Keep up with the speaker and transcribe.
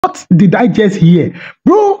What did I just hear?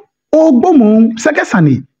 Bro, Ogbomo,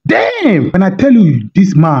 Sekesani, damn! When I tell you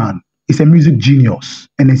this man is a music genius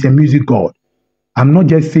and is a music god, I'm not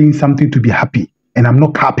just saying something to be happy and I'm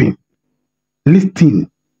not capping. Listen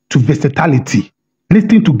to versatility,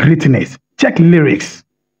 listen to greatness, check lyrics.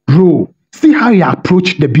 Bro, see how he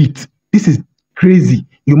approached the beat. This is crazy.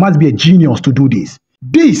 You must be a genius to do this.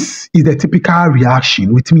 This is the typical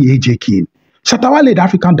reaction with me, AJ King. Shatta Wale, the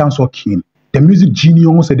African dancehall king, the music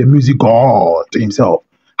genius and the music god himself,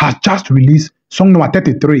 has just released song number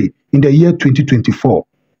 33 in the year 2024.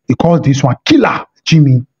 He calls this one Killa.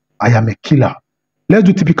 Jimmy, I am a killer. Let's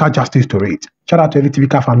do typical justice to it. Shout out to every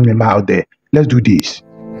typical family member out there. Let's do this.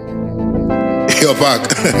 Yo, Pac.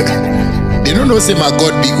 They don't know say my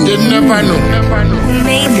God be good. They never know. Who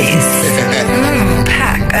made this?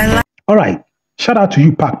 Pac, I like. All right. Shout out to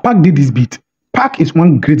you, Pac. Pac did this beat. Pac is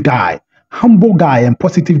one great guy, humble guy and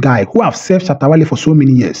positive guy who have served Shatta Wale for so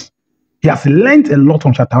many years. He has learned a lot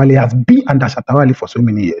from Shatta Wale. He has been under Shatta Wale for so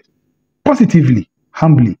many years. Positively,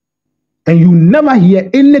 humbly. And you never hear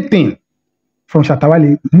anything from Shatta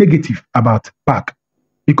Wale negative about Pac.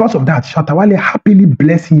 Because of that, Shatta Wale happily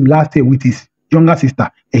blessed him last year with his younger sister,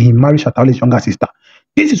 and he married Shatta Wale's younger sister.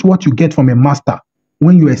 This is what you get from a master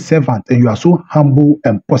when you're a servant and you are so humble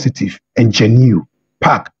and positive and genuine.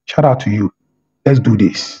 Pac, shout out to you. Let's do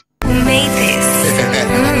this. Who made this?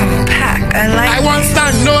 Pac, I like. I want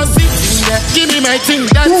stand no sitting there. Give me my thing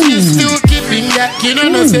that you still keeping there. You know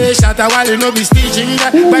no say Shatta Wale no be stitching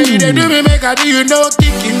there. But you they do me make a do you know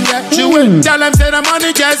kicking there. She went tell them say the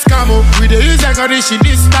money just come up. We the use a condition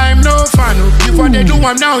this time no fun. Before they do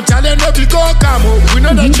one now challenge no be go come up. We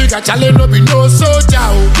know the trigger challenge no be no soldier.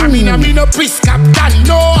 I mean no priest captain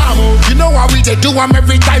no ammo. You know how we they do them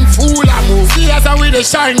every time fool ammo. See as how we they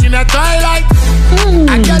shine in the twilight.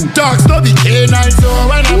 I get dogs no be canine so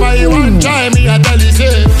whenever you want try me I tell you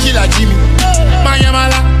say Killa Jimmy.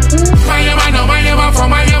 Mayamala, Mayamano, Mayama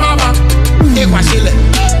from Mayamama. Equashile,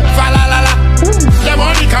 Falalala. The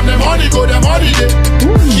money come, the money go, the money day.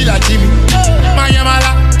 Killa Jimmy.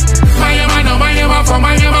 Mayamala, Mayamano, Mayama from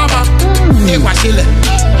Mayamama. Equashile,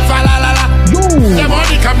 Falalala. The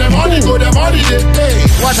money come, the money go, the money day. Hey,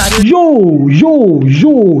 what are they?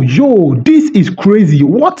 Yo, this is crazy.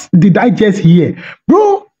 What did I just hear?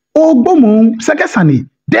 Bro, Ogbomo, Sekesani,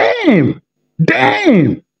 damn.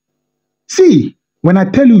 See, when I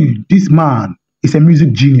tell you this man is a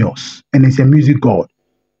music genius and is a music god,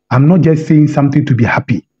 I'm not just saying something to be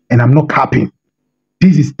happy and I'm not capping.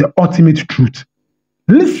 This is the ultimate truth.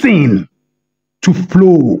 Listen to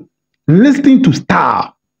flow, listen to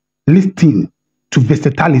style, listen to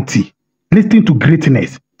versatility, listen to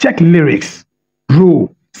greatness, check lyrics.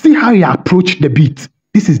 Bro, see how he approached the beat.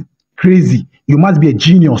 This is crazy. You must be a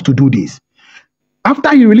genius to do this.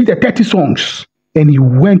 After he released the 30 songs, and he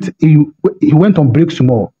went on break some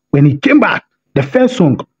more. When he came back, the first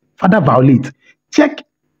song, Father Violate, check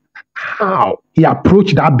how he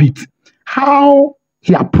approached that beat, how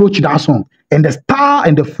he approached that song, and the style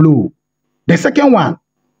and the flow. The second one,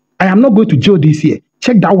 I am not going to jail this year.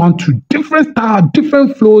 Check that one too. Different style,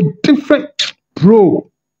 different flow, different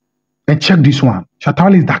bro. And check this one. Shatta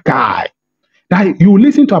Wale is that guy. That you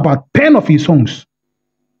listen to about 10 of his songs,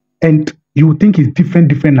 and you would think he's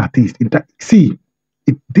different artist.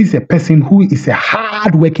 This is a person who is a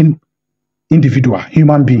hard-working individual,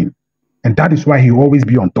 human being. And that is why he will always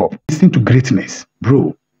be on top. Listen to greatness,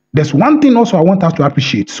 bro. There's one thing also I want us to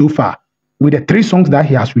appreciate so far with the 3 songs that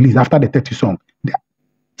he has released after the 30 song.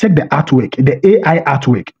 Check the artwork, the AI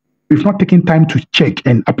artwork. We've not taken time to check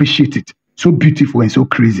and appreciate it. So beautiful and so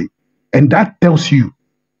crazy. And that tells you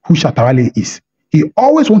who Shatta Wale is. He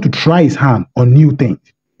always wants to try his hand on new things.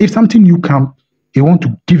 If something new comes, he wants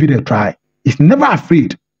to give it a try. He's never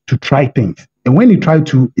afraid to try things. And when he tries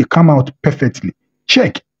to, it come out perfectly.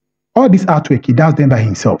 Check. All this artwork, he does them by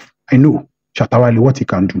himself. I know Shatta Wale, what he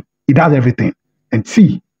can do. He does everything. And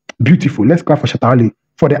see, beautiful. Let's clap for Shatta Wale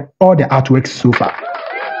for all the artworks so far.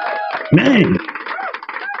 Man.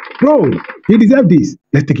 Bro, he deserves this.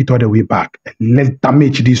 Let's take it all the way back. Let's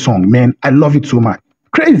damage this song, man. I love it so much.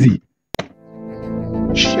 Crazy.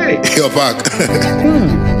 Shit. Yo, Pac.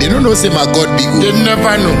 They don't know say my God be good. They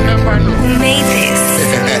never know. Who made this?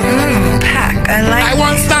 Pac, I like. I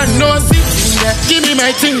want stand no sitting there. Give me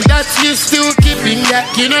my thing that you still keeping there.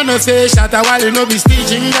 You know no say Shatta Wale no be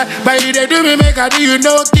stitching there. But you they do me make a do you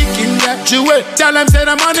know kicking there. She wait tell them say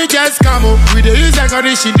the money just come up. We the use a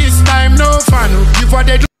condition this time no fun. Before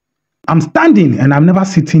they do. I'm standing and I'm never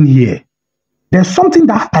sitting here. There's something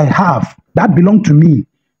that I have that belongs to me.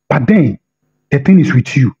 But then the thing is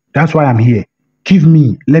with you. That's why I'm here. Give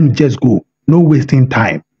me. Let me just go. No wasting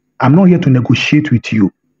time. I'm not here to negotiate with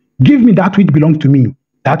you. Give me that which belongs to me,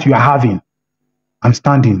 that you are having. I'm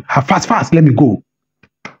standing. Fast, let me go.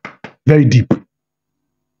 Very deep.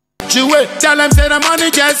 Tell them say the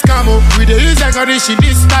money just come up. We dey use air condition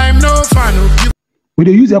this time, no fan. We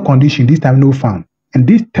dey use air condition this time, no fan. And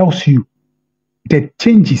this tells you the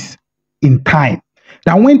changes in time.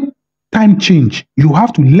 That when time change, you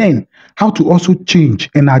have to learn how to also change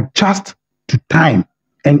and adjust to time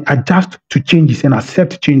and adjust to changes and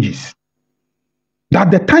accept changes.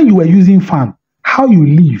 That the time you were using fan, how you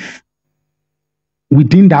live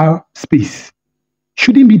within that space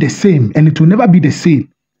shouldn't be the same, and it will never be the same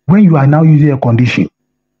when you are now using air condition.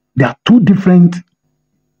 There are two different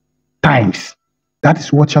times. That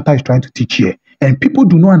is what Shatta is trying to teach here. And people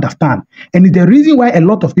do not understand. And it's the reason why a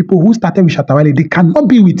lot of people who started with Shatta Wale, they cannot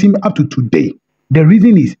be with him up to today. The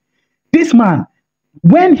reason is, this man,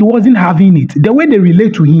 when he wasn't having it, the way they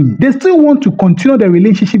relate to him, they still want to continue the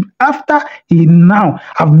relationship after he now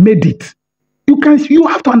have made it. You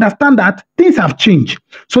have to understand that things have changed.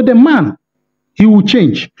 So the man, he will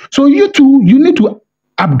change. So you too, you need to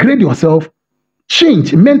upgrade yourself,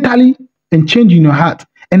 change mentally and change in your heart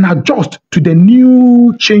and adjust to the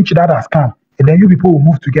new change that has come. And then you people will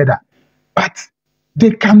move together. But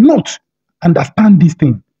they cannot understand this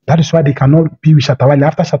thing. That is why they cannot be with Shatta Wale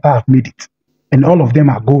after Shatta have made it. And all of them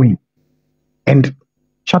are going. And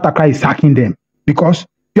Shatta Cry is sacking them because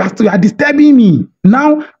you are disturbing me.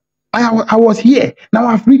 Now I was here. Now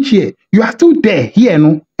I've reached here. You are still there, here,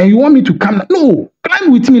 no? And you want me to come? No,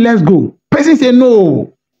 climb with me, let's go. Person say,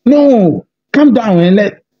 no, come down and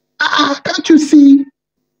can't you see?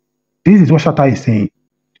 This is what Shatta is saying.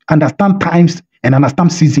 Understand times and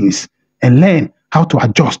understand seasons and learn how to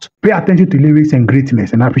adjust. Pay attention to lyrics and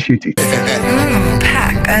greatness and appreciate it.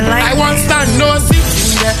 Pack, I want stand no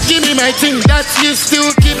sitting there. Give me my thing that you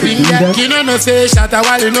still keeping there. You know no say Shatta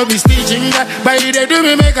Wale no be stitching there. But you they do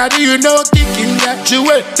me make a do you no kicking there.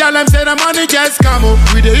 Tell them say the money just come up.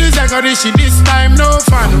 We dey use air condition this time no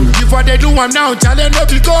fan. Before they do one now, challenge no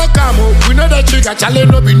be go come up. We know the trigger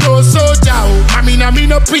challenge no be no soldier. I mean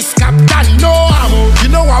no priest captain no ammo. You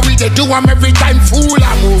know what we they do them every time fool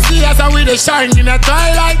ammo. See us how we they shine in the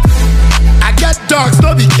twilight. I get dogs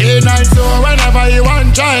no be canine, so whenever you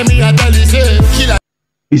want try me, I tell you say Killa.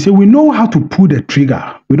 He said, we know how to pull the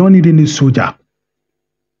trigger. We don't need any soldier.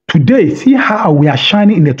 Today, see how we are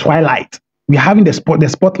shining in the twilight. We are having the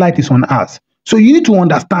spotlight is on us. So you need to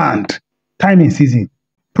understand time and season.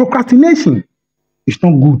 Procrastination is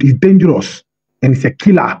not good. It's dangerous. And it's a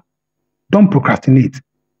killer. Don't procrastinate.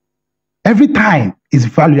 Every time is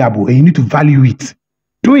valuable and you need to value it.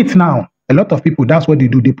 Do it now. A lot of people, that's what they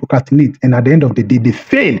do. They procrastinate. And at the end of the day, they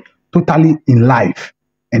fail totally in life.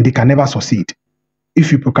 And they can never succeed.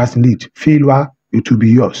 If you procrastinate, failure, it will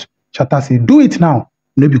be yours. Shatta said, do it now.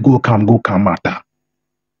 Maybe go come matter.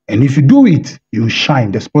 And if you do it, you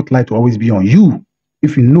shine. The spotlight will always be on you.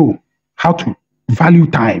 If you know how to value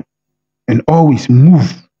time and always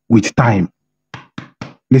move with time.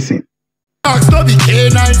 Listen. No be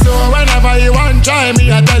canine, so whenever you want try me,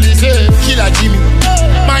 I tell you say Killa Jimmy.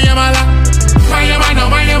 Mayama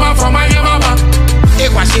from Mayama.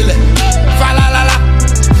 Ekwa shile. Falalala.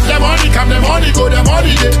 The money come, the money go, the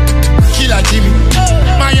money day. Killa Jimmy.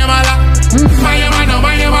 Mayama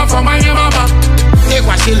from Mayama.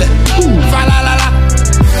 Ekwa shile. Falalala.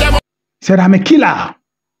 He said, I'm a killer.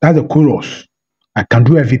 That's the chorus. I can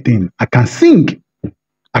do everything. I can sing.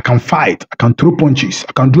 I can fight. I can throw punches.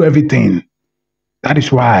 I can do everything. That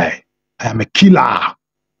is why I am a killer.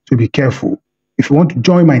 So be careful. If you want to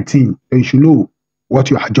join my team, then you should know what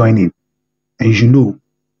you are joining. And you should know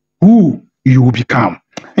who you will become.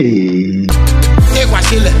 Hey.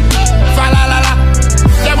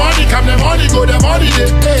 The money come, the money go, the money day.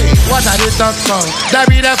 Hey, what are they talking about? That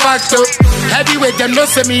be the facto. Heavyweight, them no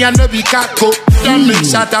say me and no be kako. Don't make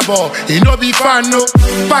Shatta ball, he no be fan no.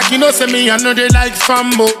 Back you know say me and no they like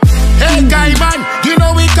fambo. Hey guy man, you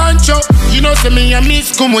know we control. You know say me and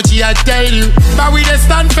Miss Kumuchi, I tell you. But we the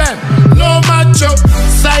stand firm, no macho.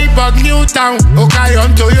 Cyborg Newtown, okay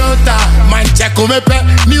on Toyota. Man check umepe,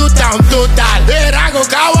 Newtown total. Hey Rago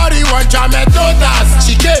Kawari want me totas.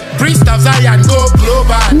 She get priest of Zion go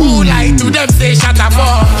global. Who like to them say Shatta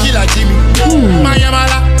for Killa Jimmy.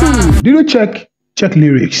 Did you check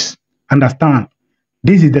lyrics? Understand,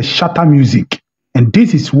 this is the Shatta music. And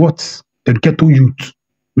this is what the ghetto youth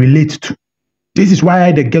relate to. This is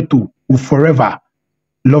why the ghetto will forever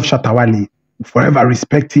love Shatta Wale, will forever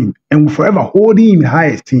respect him, and will forever hold him in high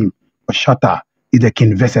esteem. But Shatta is the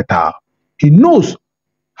king versatile. He knows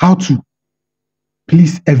how to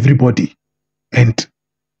please everybody and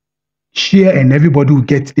share, and everybody will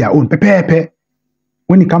get their own. Pepe.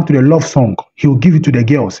 when it comes to the love song, he'll give it to the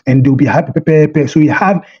girls and they'll be happy. So he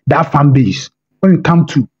have that fan base. When it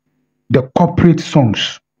comes to the corporate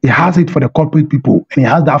songs, he has it for the corporate people and he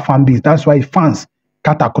has that fan base. That's why fans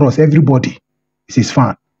cut across everybody. Is his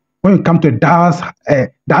fan. When it comes to dance,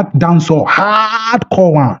 that dancehall,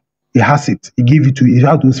 hardcore one, he has it. He give it to, he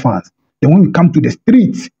has those fans. Then when we come to the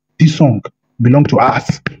streets, this song belongs to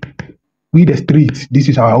us. We the streets, this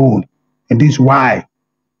is our own. And this is why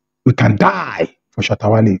we can die for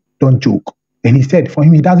Shatta Wale. Don't joke. And he said, for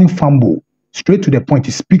him, he doesn't fumble. Straight to the point,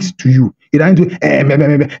 he speaks to you. He doesn't do,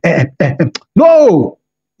 no!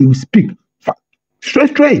 He will speak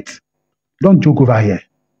straight. Don't joke over here.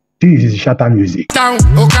 This is Shatta music. Town,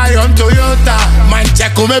 okay on Toyota,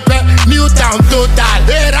 Mancheko mepe, Newtown total.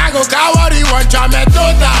 Erago Kawari want me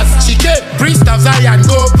totas. She get priest of Zion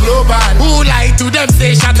go global. Who like to them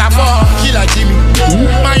say Shatta for Killa Jimmy.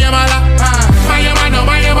 Mayamala,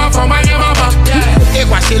 Mayama for Mayama.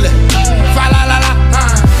 Ekwa Shile, Falalala.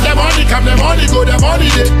 The money come, the money go, the money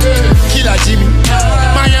they Killa Jimmy.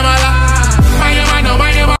 Mayama.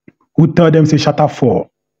 Who tell them say Shatta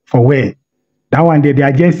for where? That one day, they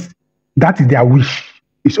are just, that is their wish.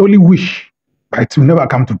 It's only wish, but it will never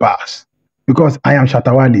come to pass. Because I am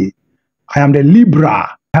Shatta Wale. I am the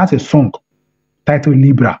Libra. He has a song titled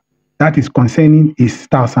Libra that is concerning his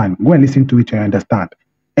star sign. Go and listen to it and understand.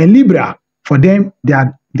 And Libra, for them, they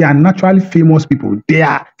are naturally famous people.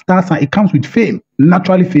 Their star sign, it comes with fame,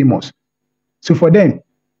 naturally famous. So for them,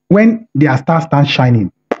 when their star starts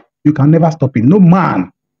shining, you can never stop it. No man,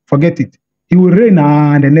 forget it. He will reign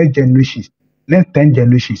on the next generation. Next 10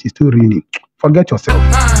 generations, is still raining. Forget yourself.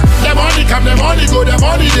 The money come, the money go, the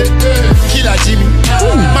money they Killa Jimmy.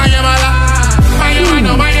 Mayama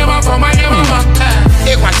for Mayama.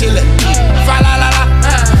 Ekwa Shile, Falalala.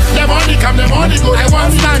 The money come, the money go. I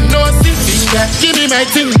want stand no sitting there. Give me my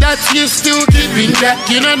thing that you still keeping there.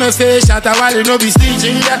 You know no say Shatta Wale no be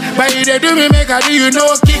stitching there. But if they do me make a do you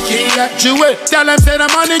know kicking there. You wait, tell them say the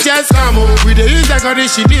money just come oh. We the use like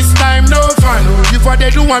this shit this time no fun oh. Before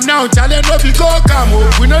they do I'm now challenge no be go come oh.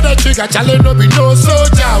 We know the trigger challenge no be no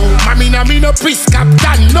soldier oh. Mami na me no priest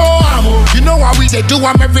captain no ammo. You know what we they do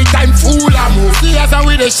I'm every time fool ammo. See as how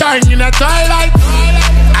we they shine in the twilight.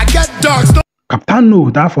 I get dogs no. Captain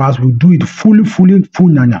no, that for us will do it full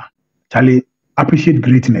nyanya. Charlie, appreciate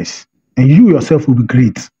greatness. And you yourself will be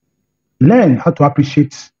great. Learn how to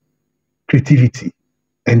appreciate creativity.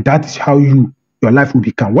 And that is how your life will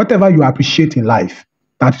become. Whatever you appreciate in life,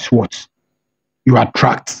 that is what you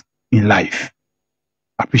attract in life.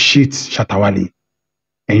 Appreciate Shatta Wale.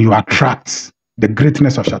 And you attract the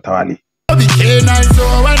greatness of Shatta Wale. So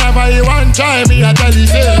whenever you want try me, I tell you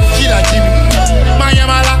say Killa Jimmy.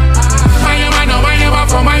 Mayama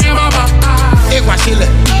for Mayama. Ekwa Shile,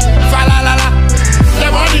 Falalala. The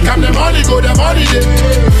money come, the money go, the money they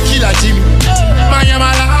Killa Jimmy. Mayama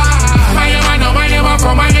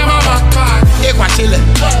for Mayama. Ekwa Shile,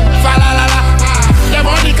 Falalala. The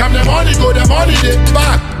money come, the money go, the money they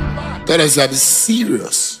back. That is be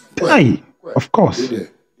serious. Aye, of course.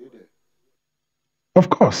 Of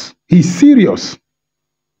course, he's serious.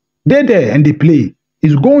 They're there and they play.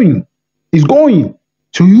 He's going.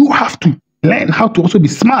 So you have to learn how to also be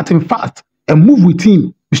smart and fast and move with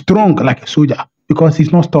him. Be strong like a soldier because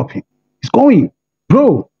he's not stopping. He's going.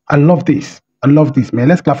 Bro, I love this. Man.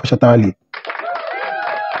 Let's clap for Shatta Wale.